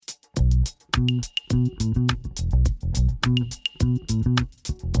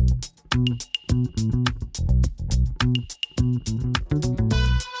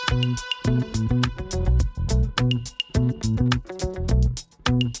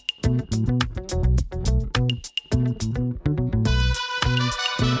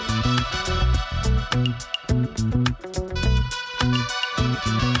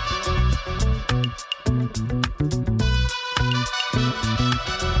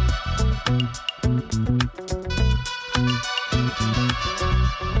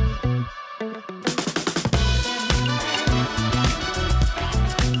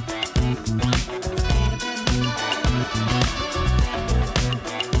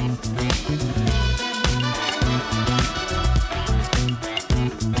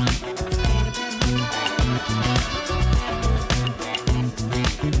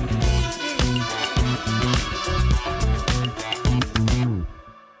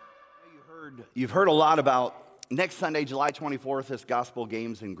You've heard a lot about next Sunday, July 24th, this Gospel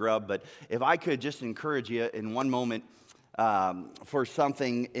Games and Grub, but if I could just encourage you in one moment for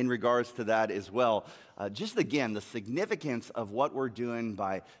something in regards to that as well. Just again, the significance of what we're doing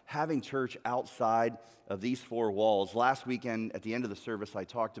by having church outside of these four walls. Last weekend, at the end of the service, I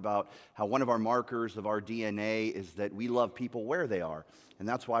talked about how one of our markers of our DNA is that we love people where they are. And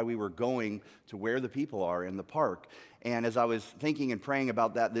that's why we were going to where the people are in the park. And as I was thinking and praying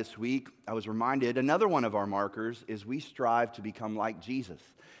about that this week, I was reminded another one of our markers is we strive to become like Jesus.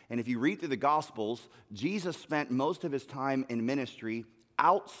 And if you read through the Gospels, Jesus spent most of his time in ministry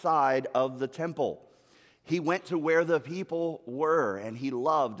outside of the temple. He went to where the people were, and he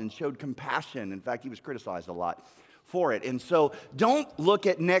loved and showed compassion. In fact, he was criticized a lot for it. And so don't look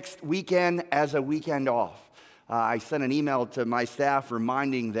at next weekend as a weekend off. I sent an email to my staff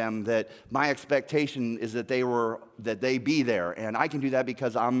reminding them that my expectation is that they be there. And I can do that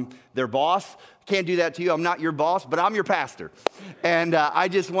because I'm their boss. Can't do that to you. I'm not your boss, but I'm your pastor. And I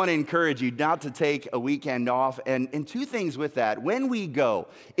just want to encourage you not to take a weekend off. And two things with that. When we go,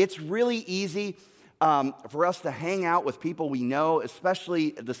 it's really easy for us to hang out with people we know,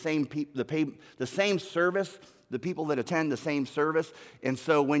 especially the same service, the people that attend the same service. And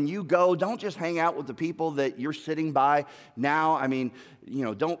so when you go, don't just hang out with the people that you're sitting by now. I mean,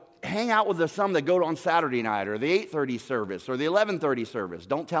 don't hang out with some that go on Saturday night or the 8:30 service or the 11:30 service.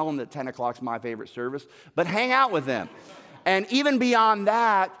 Don't tell them that 10 o'clock's my favorite service, but hang out with them. And even beyond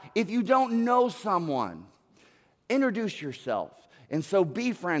that, if you don't know someone, introduce yourself. And so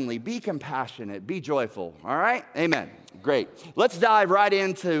be friendly, be compassionate, be joyful, all right? Amen. Great. Let's dive right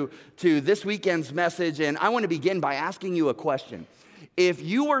into this weekend's message, and I want to begin by asking you a question. If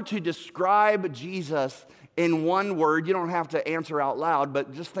you were to describe Jesus in one word, you don't have to answer out loud,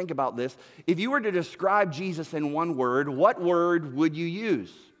 but just think about this. If you were to describe Jesus in one word, what word would you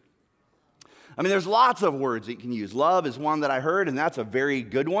use? I mean, there's lots of words that you can use. Love is one that I heard, and that's a very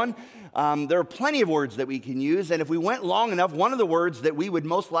good one. There are plenty of words that we can use, and if we went long enough, one of the words that we would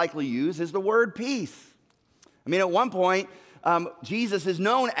most likely use is the word peace. I mean, at one point, Jesus is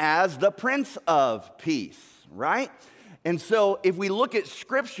known as the Prince of Peace, right? And so if we look at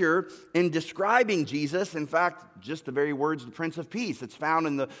Scripture in describing Jesus, in fact, just the very words, the Prince of Peace, it's found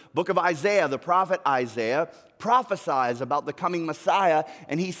in the book of Isaiah. The prophet Isaiah prophesies about the coming Messiah,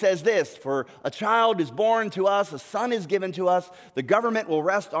 and he says this, "For a child is born to us, a son is given to us, the government will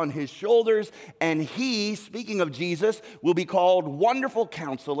rest on his shoulders, and he," speaking of Jesus, "will be called Wonderful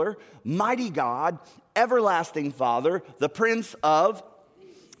Counselor, Mighty God, Everlasting Father, the Prince of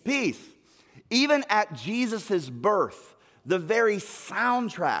Peace." Even at Jesus' birth, the very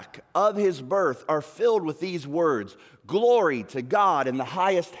soundtrack of his birth are filled with these words: glory to God in the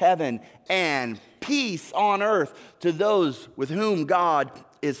highest heaven and peace on earth to those with whom God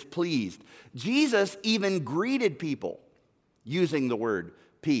is pleased. Jesus even greeted people using the word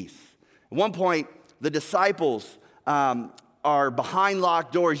peace. At one point, the disciples are behind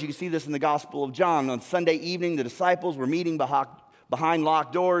locked doors. You can see this in the Gospel of John. On Sunday evening, the disciples were meeting behind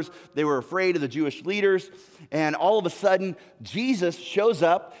locked doors. They were afraid of the Jewish leaders. And all of a sudden, Jesus shows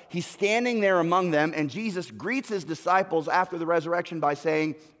up. He's standing there among them. And Jesus greets his disciples after the resurrection by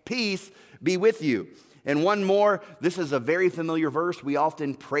saying, "Peace be with you." And one more, this is a very familiar verse. We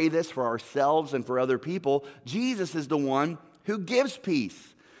often pray this for ourselves and for other people. Jesus is the one who gives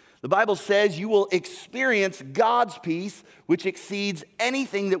peace. The Bible says you will experience God's peace, which exceeds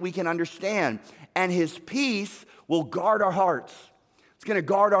anything that we can understand. And his peace will guard our hearts. It's going to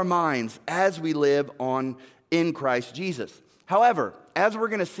guard our minds as we live on in Christ Jesus. However, as we're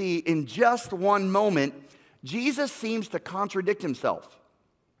going to see in just one moment, Jesus seems to contradict himself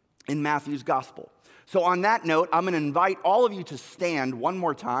in Matthew's gospel. So on that note, I'm going to invite all of you to stand one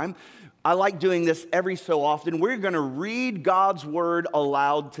more time. I like doing this every so often. We're going to read God's word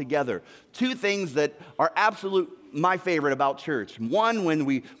aloud together. Two things that are my favorite about church. One, when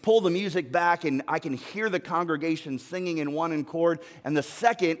we pull the music back and I can hear the congregation singing in one accord. And the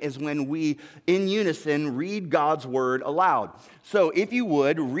second is when we, in unison, read God's word aloud. So if you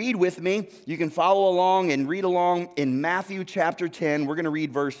would, read with me. You can follow along and read along in Matthew chapter 10. We're going to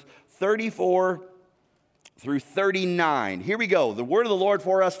read verse 34 through 39. Here we go. The word of the Lord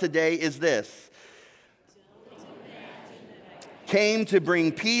for us today is this. Came to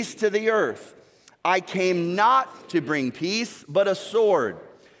bring peace to the earth. I came not to bring peace, but a sword.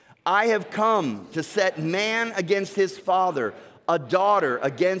 I have come to set man against his father, a daughter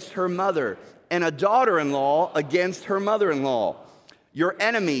against her mother, and a daughter-in-law against her mother-in-law. Your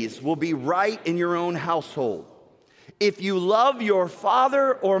enemies will be right in your own household. If you love your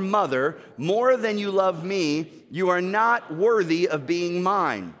father or mother more than you love me, you are not worthy of being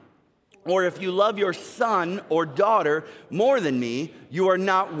mine. Or if you love your son or daughter more than me, you are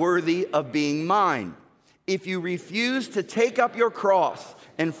not worthy of being mine. If you refuse to take up your cross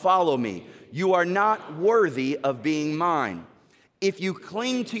and follow me, you are not worthy of being mine. If you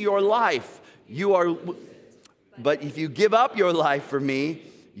cling to your life, but if you give up your life for me,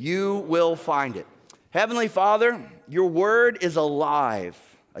 you will find it. Heavenly Father, your word is alive.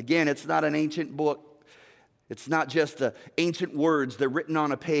 Again, it's not an ancient book. It's not just ancient words. They're written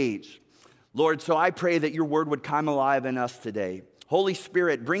on a page. Lord, so I pray that your word would come alive in us today. Holy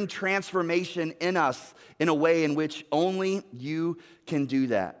Spirit, bring transformation in us in a way in which only you can do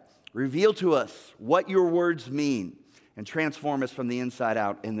that. Reveal to us what your words mean and transform us from the inside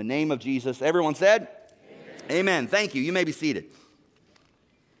out. In the name of Jesus, everyone said, Amen. Amen. Thank you. You may be seated.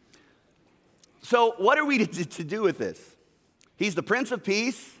 So what are we to do with this? He's the Prince of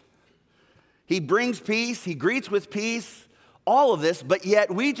Peace. He brings peace. He greets with peace. All of this, but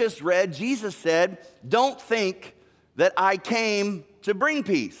yet we just read, Jesus said, don't think that I came to bring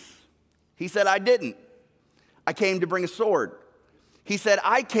peace. He said, I didn't. I came to bring a sword. He said,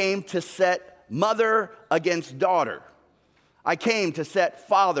 I came to set mother against daughter. I came to set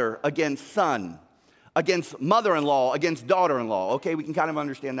father against son, against mother-in-law, against daughter-in-law. Okay, we can kind of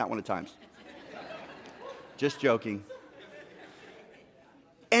understand that one at times. Just joking.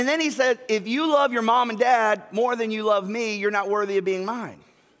 And then he said, if you love your mom and dad more than you love me, you're not worthy of being mine.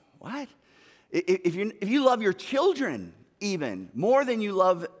 What? If you love your children even more than you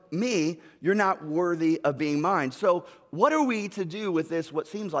love me, you're not worthy of being mine. So what are we to do with this, what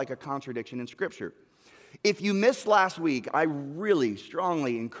seems like a contradiction in Scripture? If you missed last week, I really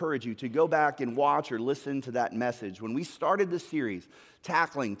strongly encourage you to go back and watch or listen to that message. When we started this series,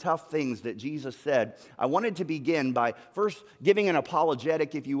 tackling tough things that Jesus said, I wanted to begin by first giving an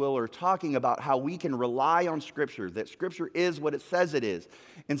apologetic, if you will, or talking about how we can rely on Scripture, that Scripture is what it says it is.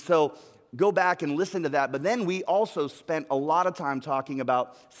 And so go back and listen to that. But then we also spent a lot of time talking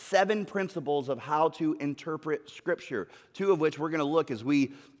about 7 principles of how to interpret Scripture, 2 of which we're going to look as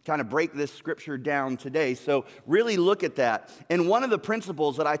we kind of break this Scripture down today. So really look at that. And one of the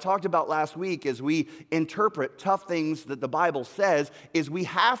principles that I talked about last week as we interpret tough things that the Bible says is we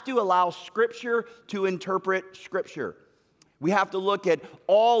have to allow Scripture to interpret Scripture. We have to look at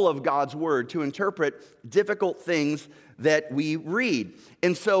all of God's Word to interpret difficult things that we read.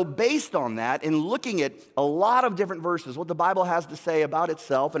 And so based on that, and looking at a lot of different verses, what the Bible has to say about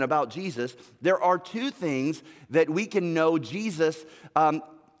itself and about Jesus, there are 2 things that we can know Jesus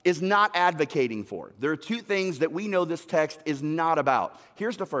is not advocating for. There are 2 things that we know this text is not about.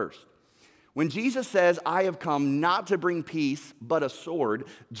 Here's the first. When Jesus says, I have come not to bring peace, but a sword,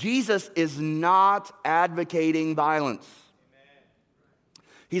 Jesus is not advocating violence.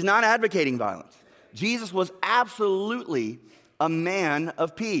 He's not advocating violence. Jesus was absolutely a man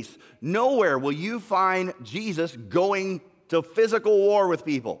of peace. Nowhere will you find Jesus going to physical war with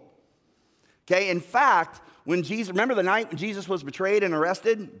people. Okay, in fact, when remember the night when Jesus was betrayed and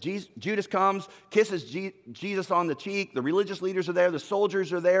arrested? Judas comes, kisses Jesus on the cheek. The religious leaders are there. The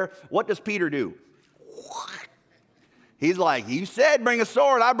soldiers are there. What does Peter do? He's like, you said bring a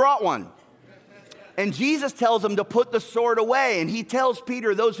sword. I brought one. And Jesus tells him to put the sword away. And he tells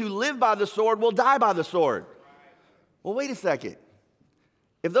Peter, those who live by the sword will die by the sword. Well, wait a second.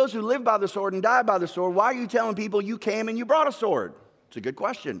 If those who live by the sword and die by the sword, why are you telling people you came and you brought a sword? It's a good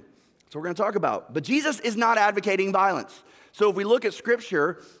question. That's what we're going to talk about. But Jesus is not advocating violence. So if we look at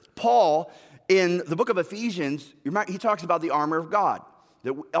Scripture, Paul, in the book of Ephesians, he talks about the armor of God.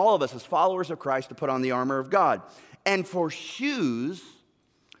 That all of us as followers of Christ to put on the armor of God. And for shoes,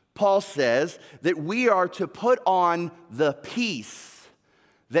 Paul says that we are to put on the peace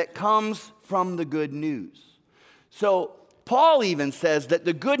that comes from the good news. So Paul even says that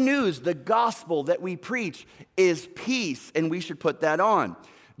the good news, the gospel that we preach is peace, and we should put that on.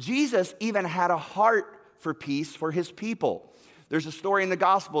 Jesus even had a heart for peace for his people. There's a story in the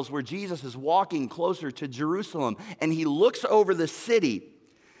Gospels where Jesus is walking closer to Jerusalem, and he looks over the city,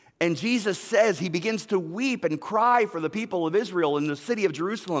 and Jesus says, he begins to weep and cry for the people of Israel in the city of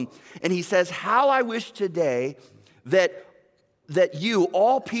Jerusalem, and he says, how I wish today that you,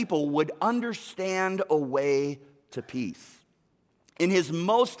 all people, would understand a way to peace. In his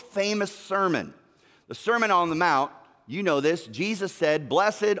most famous sermon, the Sermon on the Mount, you know this, Jesus said,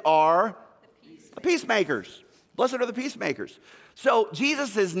 blessed are the peacemakers. Blessed are the peacemakers. So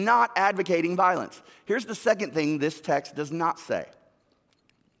Jesus is not advocating violence. Here's the second thing this text does not say.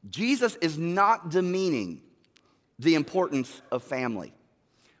 Jesus is not demeaning the importance of family.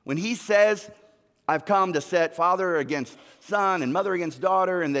 When he says, I've come to set father against son and mother against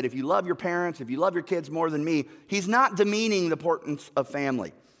daughter, and that if you love your parents, if you love your kids more than me, he's not demeaning the importance of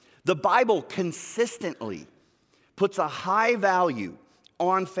family. The Bible consistently puts a high value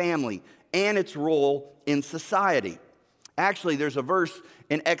on family and its role in society. Actually, there's a verse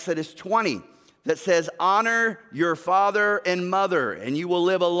in Exodus 20 that says, honor your father and mother, and you will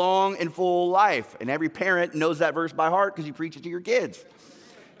live a long and full life. And every parent knows that verse by heart because you preach it to your kids.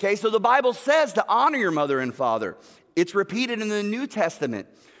 Okay, so the Bible says to honor your mother and father. It's repeated in the New Testament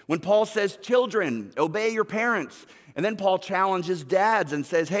when Paul says, children, obey your parents. And then Paul challenges dads and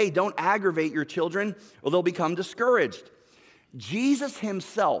says, hey, don't aggravate your children or they'll become discouraged. Jesus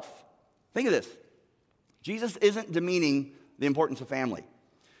himself, think of this, Jesus isn't demeaning the importance of family.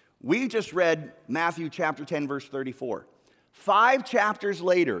 We just read Matthew chapter 10, verse 34. 5 chapters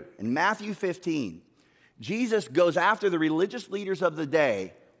later, in Matthew 15, Jesus goes after the religious leaders of the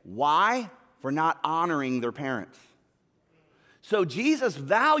day. Why? For not honoring their parents. So Jesus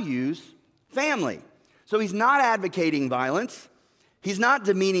values family. So he's not advocating violence. He's not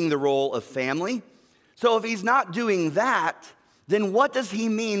demeaning the role of family. So if he's not doing that, then what does he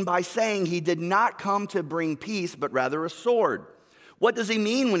mean by saying he did not come to bring peace, but rather a sword? What does he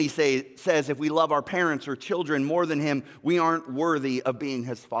mean when he says if we love our parents or children more than him, we aren't worthy of being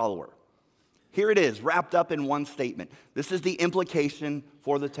his follower? Here it is, wrapped up in one statement. This is the implication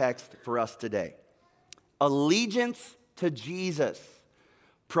for the text for us today. Allegiance to Jesus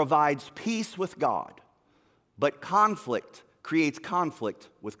provides peace with God, but conflict creates conflict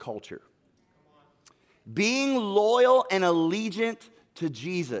with culture. Being loyal and allegiant to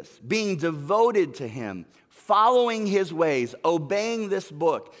Jesus, being devoted to him, following his ways, obeying this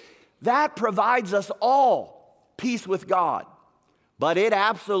book, that provides us all peace with God. But it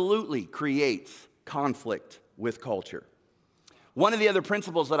absolutely creates conflict with culture. One of the other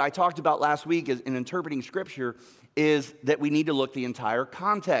principles that I talked about last week in interpreting Scripture is that we need to look the entire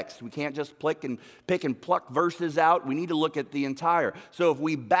context. We can't just pick and pluck verses out. We need to look at the entire. So if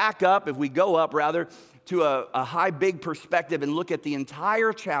we go up to a high, big perspective and look at the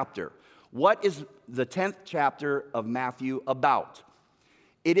entire chapter, what is the 10th chapter of Matthew about?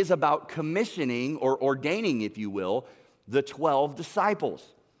 It is about commissioning or ordaining, if you will, the 12 disciples.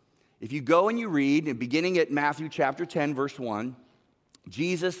 If you go and you read, beginning at Matthew chapter 10, verse 1,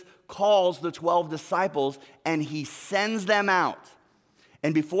 Jesus calls the 12 disciples and he sends them out.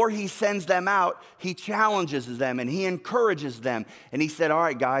 And before he sends them out, he challenges them and he encourages them. And he said, all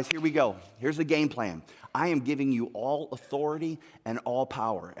right, guys, here we go. Here's the game plan. I am giving you all authority and all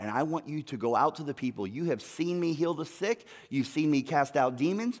power. And I want you to go out to the people. You have seen me heal the sick. You've seen me cast out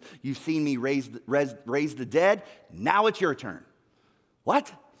demons. You've seen me raise the dead. Now it's your turn.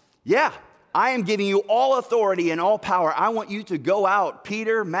 What? Yeah, I am giving you all authority and all power. I want you to go out.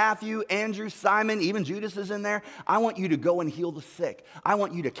 Peter, Matthew, Andrew, Simon, even Judas is in there. I want you to go and heal the sick. I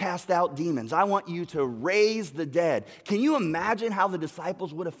want you to cast out demons. I want you to raise the dead. Can you imagine how the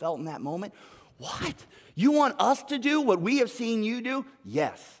disciples would have felt in that moment? What? You want us to do what we have seen you do?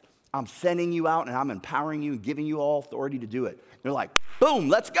 Yes. I'm sending you out and I'm empowering you and giving you all authority to do it. They're like, boom,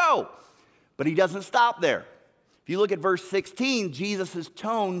 let's go. But he doesn't stop there. If you look at verse 16, Jesus'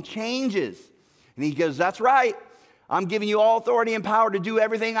 tone changes. And he goes, that's right. I'm giving you all authority and power to do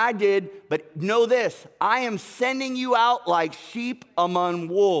everything I did. But know this, I am sending you out like sheep among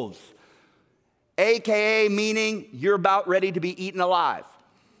wolves. AKA meaning you're about ready to be eaten alive.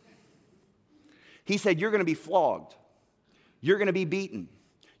 He said, you're going to be flogged. You're going to be beaten.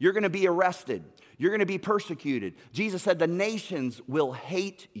 You're going to be arrested. You're going to be persecuted. Jesus said, the nations will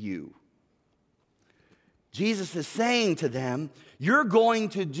hate you. Jesus is saying to them, you're going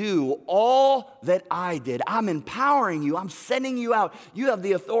to do all that I did. I'm empowering you. I'm sending you out. You have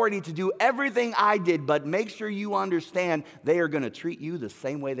the authority to do everything I did, but make sure you understand they are going to treat you the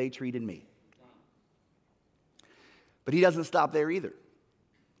same way they treated me. But he doesn't stop there either.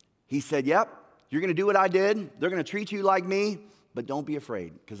 He said, yep, you're going to do what I did. They're going to treat you like me, but don't be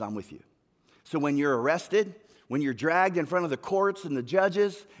afraid because I'm with you. So when you're arrested, when you're dragged in front of the courts and the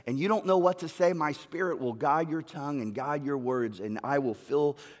judges and you don't know what to say, my Spirit will guide your tongue and guide your words, and I will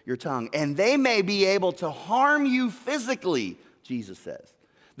fill your tongue. And they may be able to harm you physically, Jesus says.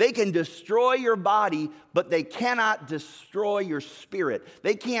 They can destroy your body, but they cannot destroy your spirit.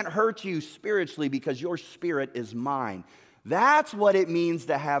 They can't hurt you spiritually because your spirit is mine. That's what it means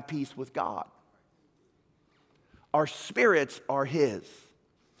to have peace with God. Our spirits are his.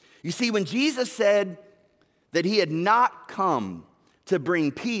 You see, when Jesus said that he had not come to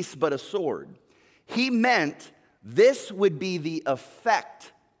bring peace but a sword, he meant this would be the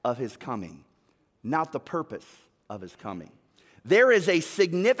effect of his coming, not the purpose of his coming. There is a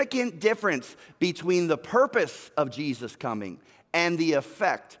significant difference between the purpose of Jesus coming and the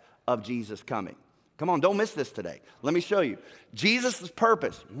effect of Jesus coming. Come on, don't miss this today. Let me show you. Jesus'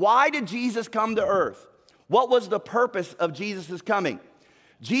 purpose. Why did Jesus come to earth? What was the purpose of Jesus' coming?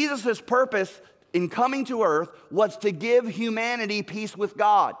 Jesus' purpose in coming to earth was to give humanity peace with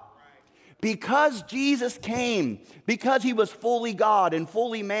God. Because Jesus came, because he was fully God and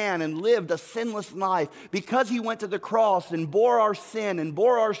fully man and lived a sinless life, because he went to the cross and bore our sin and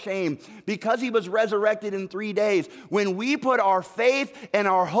bore our shame, because he was resurrected in 3 days, when we put our faith and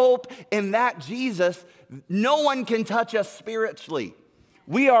our hope in that Jesus, no one can touch us spiritually.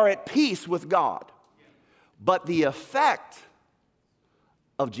 We are at peace with God. But the effect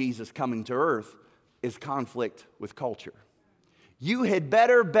of Jesus coming to earth is conflict with culture. You had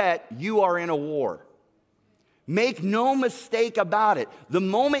better bet you are in a war. Make no mistake about it. The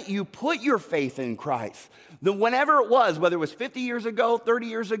moment you put your faith in Christ, whenever it was, whether it was 50 years ago, 30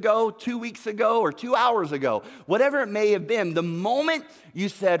 years ago, 2 weeks ago, or 2 hours ago, whatever it may have been, the moment you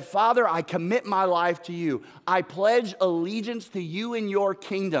said, Father, I commit my life to you. I pledge allegiance to you and your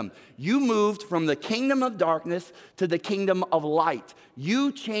kingdom. You moved from the kingdom of darkness to the kingdom of light.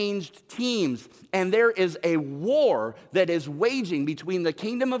 You changed teams, and there is a war that is waging between the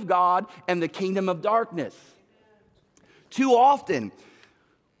kingdom of God and the kingdom of darkness. Too often,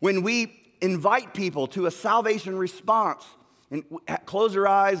 when we invite people to a salvation response, and close your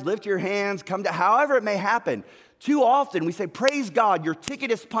eyes, lift your hands, come to however it may happen, too often we say, praise God, your ticket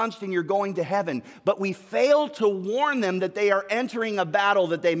is punched and you're going to heaven. But we fail to warn them that they are entering a battle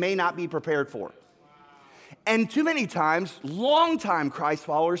that they may not be prepared for. And too many times, longtime Christ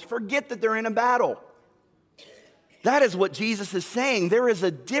followers forget that they're in a battle. That is what Jesus is saying. There is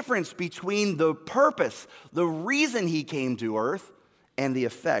a difference between the purpose, the reason he came to earth, and the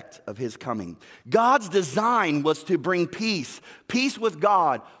effect of his coming. God's design was to bring peace with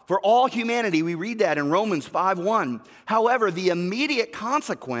God for all humanity. We read that in Romans 5:1. However, the immediate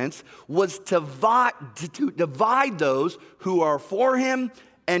consequence was to divide those who are for him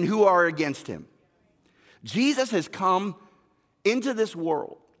and who are against him. Jesus has come into this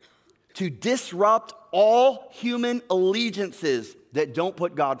world to disrupt all human allegiances that don't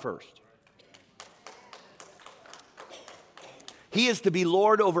put God first. He is to be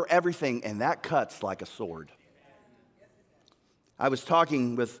Lord over everything, and that cuts like a sword. I was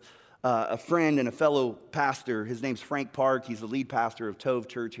talking with a friend and a fellow pastor. His name's Frank Park. He's the lead pastor of Tove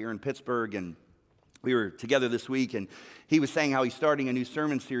Church here in Pittsburgh, and we were together this week, and he was saying how he's starting a new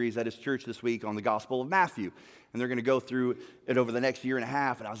sermon series at his church this week on the Gospel of Matthew. And they're going to go through it over the next year and a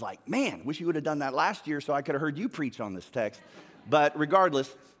half. And I was like, man, wish you would have done that last year so I could have heard you preach on this text. But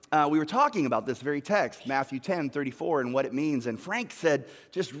regardless, we were talking about this very text, Matthew 10:34, and what it means. And Frank said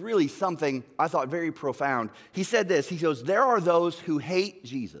just really something I thought very profound. He said this. He goes, there are those who hate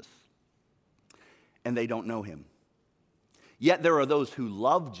Jesus, and they don't know him. Yet there are those who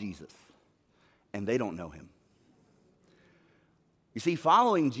love Jesus, and they don't know him. You see,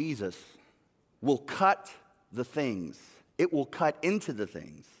 following Jesus will cut the things, it will cut into the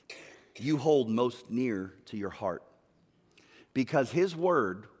things you hold most near to your heart. Because his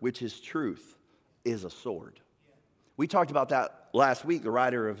word, which is truth, is a sword. We talked about that last week, the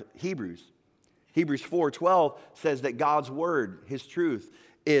writer of Hebrews. Hebrews 4:12 says that God's word, his truth,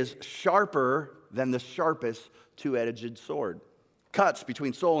 is sharper than the sharpest two-edged sword. Cuts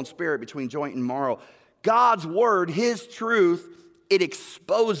between soul and spirit, between joint and marrow. God's word, his truth, it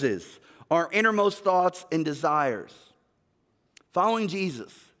exposes our innermost thoughts and desires. Following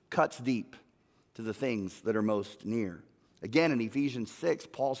Jesus cuts deep to the things that are most near. Again, in Ephesians 6,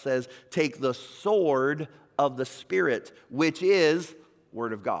 Paul says, take the sword of the Spirit, which is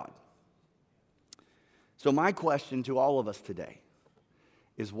Word of God. So my question to all of us today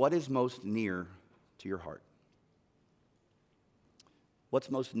is, what is most near to your heart?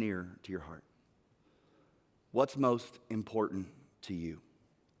 What's most near to your heart? What's most important to you?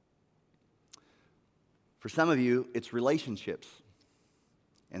 For some of you, it's relationships.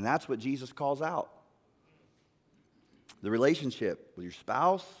 And that's what Jesus calls out. The relationship with your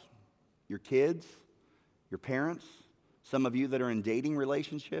spouse, your kids, your parents. Some of you that are in dating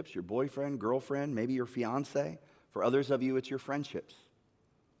relationships, your boyfriend, girlfriend, maybe your fiance. For others of you, it's your friendships.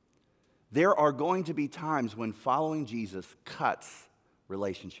 There are going to be times when following Jesus cuts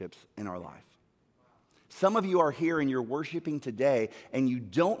relationships in our life. Some of you are here and you're worshiping today and you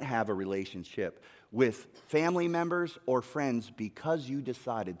don't have a relationship with family members or friends because you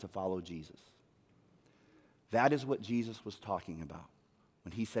decided to follow Jesus. That is what Jesus was talking about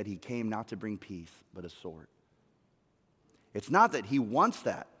when he said he came not to bring peace, but a sword. It's not that he wants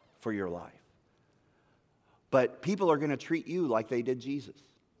that for your life, but people are going to treat you like they did Jesus.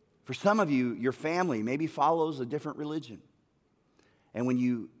 For some of you, your family maybe follows a different religion. And when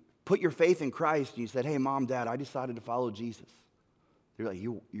you put your faith in Christ and you said, hey, Mom, Dad, I decided to follow Jesus. They're like,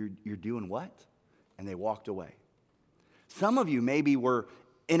 you're doing what? And they walked away. Some of you maybe were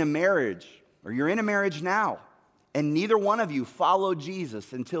in a marriage, or you're in a marriage now, and neither one of you followed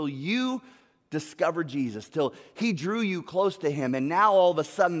Jesus until you discovered Jesus, till he drew you close to him, and now all of a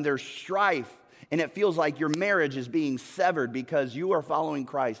sudden there's strife, and it feels like your marriage is being severed because you are following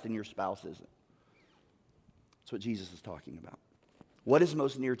Christ and your spouse isn't. That's what Jesus is talking about. What is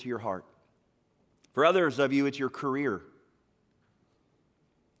most near to your heart? For others of you, it's your career.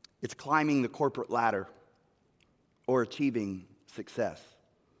 It's climbing the corporate ladder or achieving success.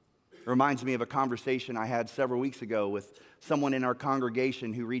 It reminds me of a conversation I had several weeks ago with someone in our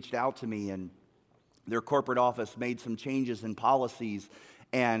congregation who reached out to me, and their corporate office made some changes in policies,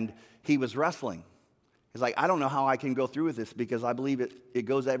 and he was wrestling. He's like, I don't know how I can go through with this because I believe it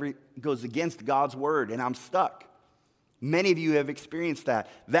goes against God's word, and I'm stuck. Many of you have experienced that.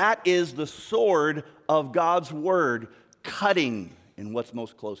 That is the sword of God's word cutting in what's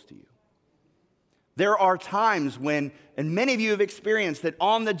most close to you. There are times when, and many of you have experienced that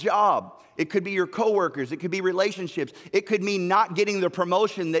on the job, it could be your coworkers, it could be relationships, it could mean not getting the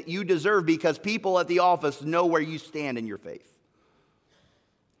promotion that you deserve because people at the office know where you stand in your faith.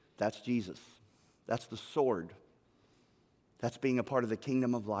 That's Jesus. That's the sword. That's being a part of the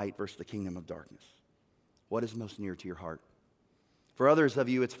kingdom of light versus the kingdom of darkness. What is most near to your heart? For others of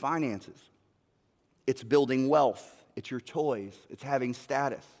you, it's finances. It's building wealth. It's your toys. It's having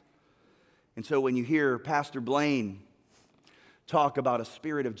status. And so when you hear Pastor Blaine talk about a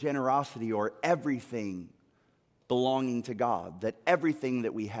spirit of generosity or everything belonging to God, that everything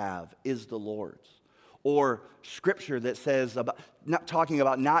that we have is the Lord's, or scripture that says, talking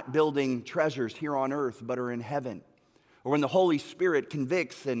about not building treasures here on earth but are in heaven, or when the Holy Spirit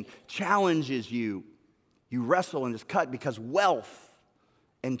convicts and challenges you, you wrestle and is cut because wealth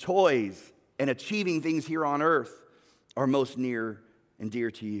and toys and achieving things here on earth are most near and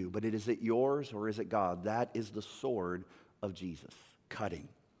dear to you. But is it yours or is it God? That is the sword of Jesus, cutting.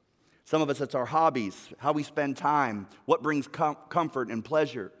 Some of us, it's our hobbies, how we spend time, what brings comfort and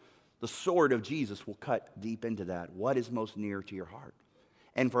pleasure. The sword of Jesus will cut deep into that. What is most near to your heart?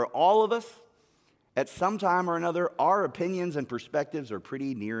 And for all of us, at some time or another, our opinions and perspectives are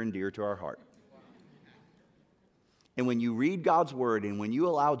pretty near and dear to our heart. And when you read God's word and when you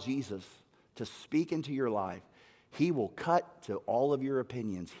allow Jesus to speak into your life, he will cut to all of your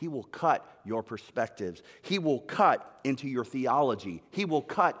opinions. He will cut your perspectives. He will cut into your theology. He will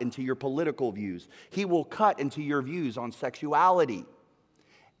cut into your political views. He will cut into your views on sexuality.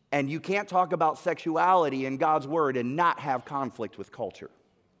 And you can't talk about sexuality in God's word and not have conflict with culture.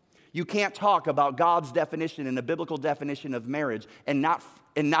 You can't talk about God's definition and the biblical definition of marriage and not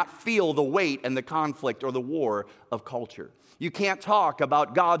feel the weight and the conflict or the war of culture. You can't talk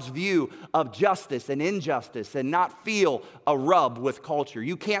about God's view of justice and injustice and not feel a rub with culture.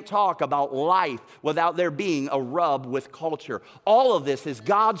 You can't talk about life without there being a rub with culture. All of this is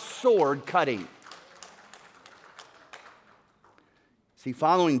God's sword cutting. See,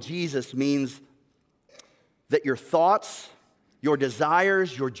 following Jesus means that your thoughts, your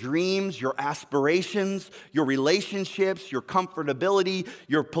desires, your dreams, your aspirations, your relationships, your comfortability,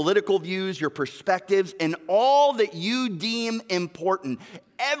 your political views, your perspectives, and all that you deem important,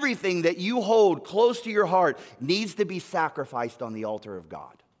 everything that you hold close to your heart needs to be sacrificed on the altar of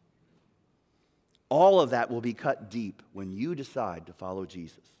God. All of that will be cut deep when you decide to follow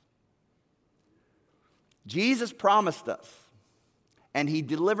Jesus. Jesus promised us, and he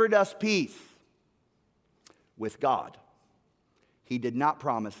delivered us peace with God. He did not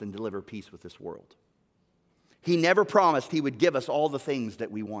promise and deliver peace with this world. He never promised he would give us all the things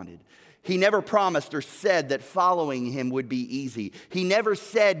that we wanted. He never promised or said that following him would be easy. He never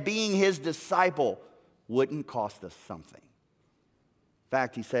said being his disciple wouldn't cost us something. In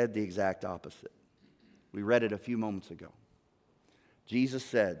fact, he said the exact opposite. We read it a few moments ago. Jesus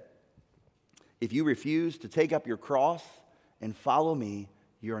said, if you refuse to take up your cross and follow me,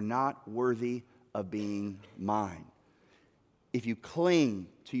 you're not worthy of being mine. If you cling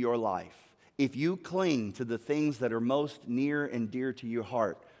to your life, if you cling to the things that are most near and dear to your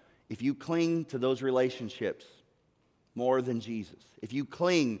heart, if you cling to those relationships more than Jesus, if you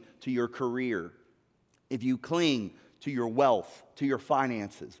cling to your career, if you cling to your wealth, to your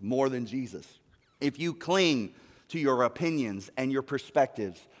finances more than Jesus, if you cling to your opinions and your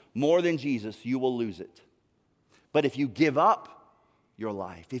perspectives more than Jesus, you will lose it. But if you give up your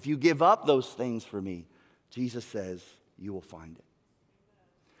life, if you give up those things for me, Jesus says you will find it.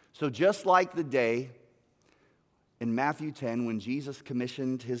 So just like the day in Matthew 10 when Jesus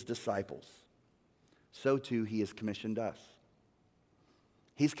commissioned his disciples, so too he has commissioned us.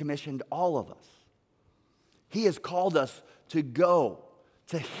 He's commissioned all of us. He has called us to go,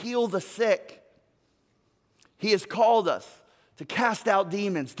 to heal the sick. He has called us to cast out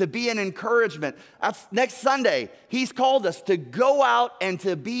demons, to be an encouragement. That's next Sunday. He's called us to go out and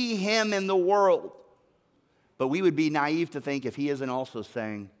to be him in the world. But we would be naive to think if he isn't also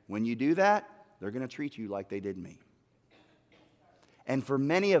saying, when you do that, they're going to treat you like they did me. And for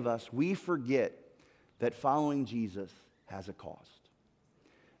many of us, we forget that following Jesus has a cost.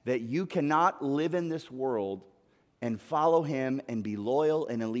 That you cannot live in this world and follow him and be loyal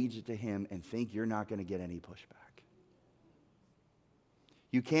and allegiant to him and think you're not going to get any pushback.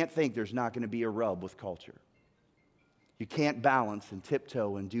 You can't think there's not going to be a rub with culture. You can't balance and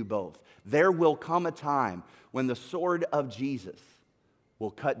tiptoe and do both. There will come a time when the sword of Jesus will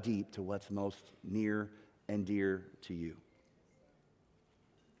cut deep to what's most near and dear to you.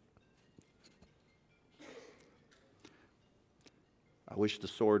 I wish the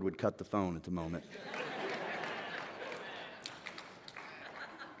sword would cut the phone at the moment.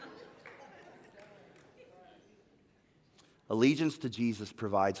 Allegiance to Jesus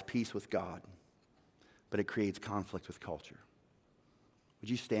provides peace with God, but it creates conflict with culture. Would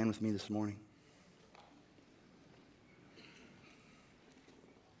you stand with me this morning?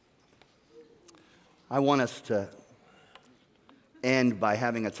 I want us to end by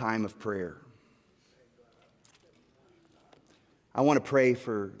having a time of prayer. I want to pray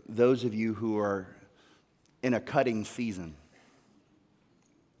for those of you who are in a cutting season.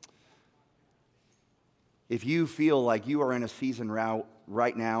 If you feel like you are in a season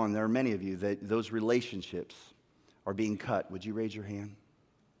right now, and there are many of you, that those relationships are being cut, would you raise your hand?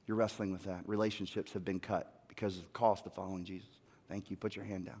 You're wrestling with that. Relationships have been cut because of the cost of following Jesus. Thank you. Put your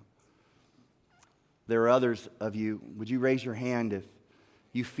hand down. There are others of you, would you raise your hand if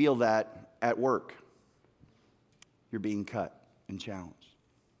you feel that at work you're being cut and challenged?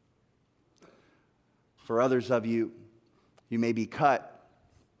 For others of you, you may be cut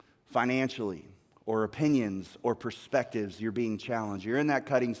financially, or opinions or perspectives, you're being challenged. You're in that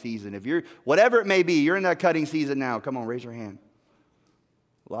cutting season. If you're, whatever it may be, you're in that cutting season now. Come on, raise your hand.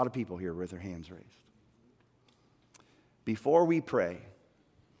 A lot of people here with their hands raised. Before we pray,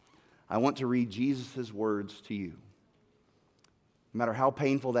 I want to read Jesus' words to you. No matter how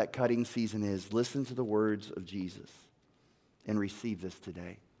painful that cutting season is, listen to the words of Jesus and receive this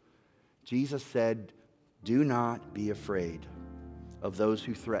today. Jesus said, "Do not be afraid of those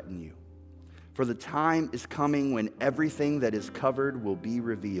who threaten you. For the time is coming when everything that is covered will be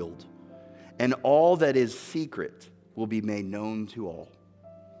revealed, and all that is secret will be made known to all.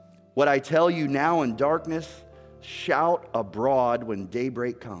 What I tell you now in darkness, shout abroad when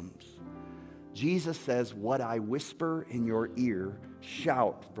daybreak comes." Jesus says, what I whisper in your ear,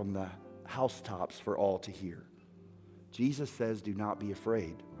 shout from the housetops for all to hear. Jesus says, do not be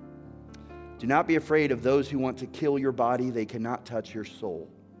afraid. Do not be afraid of those who want to kill your body. They cannot touch your soul.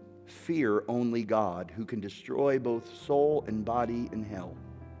 Fear only God, who can destroy both soul and body in hell.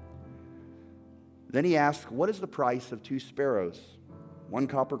 Then he asks, what is the price of 2 sparrows? 1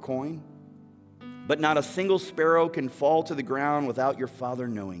 copper coin? But not a single sparrow can fall to the ground without your Father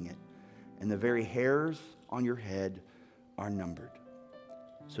knowing it. And the very hairs on your head are numbered.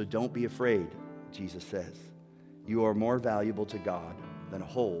 So don't be afraid, Jesus says. You are more valuable to God than a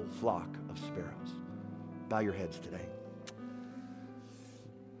whole flock of sparrows. Bow your heads today.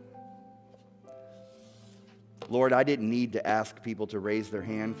 Lord, I didn't need to ask people to raise their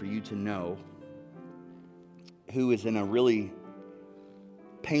hand for you to know who is in a really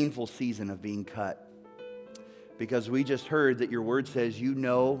painful season of being cut. Because we just heard that your word says you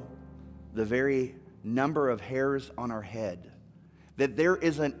know the very number of hairs on our head. That there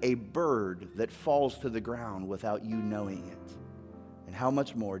isn't a bird that falls to the ground without you knowing it. And how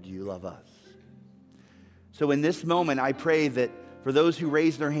much more do you love us? So in this moment, I pray that for those who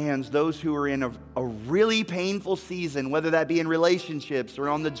raise their hands, those who are in a really painful season, whether that be in relationships or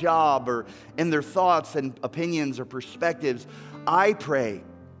on the job or in their thoughts and opinions or perspectives, I pray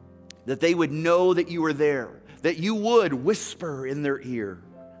that they would know that you are there, that you would whisper in their ear,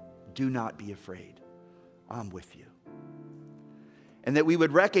 do not be afraid, I'm with you. And that we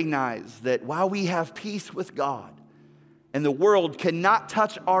would recognize that while we have peace with God and the world cannot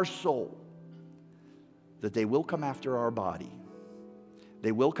touch our soul, that they will come after our body.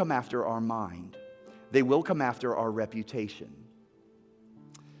 They will come after our mind. They will come after our reputation.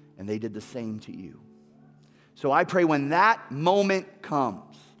 And they did the same to you. So I pray when that moment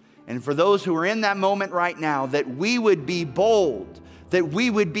comes, and for those who are in that moment right now, that we would be bold, that we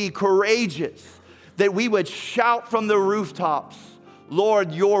would be courageous, that we would shout from the rooftops,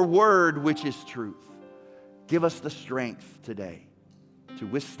 Lord, your word, which is truth. Give us the strength today to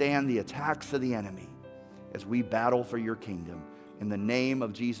withstand the attacks of the enemy as we battle for your kingdom. In the name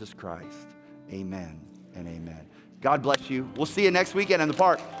of Jesus Christ, amen and amen. God bless you. We'll see you next weekend in the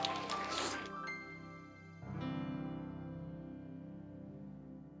park.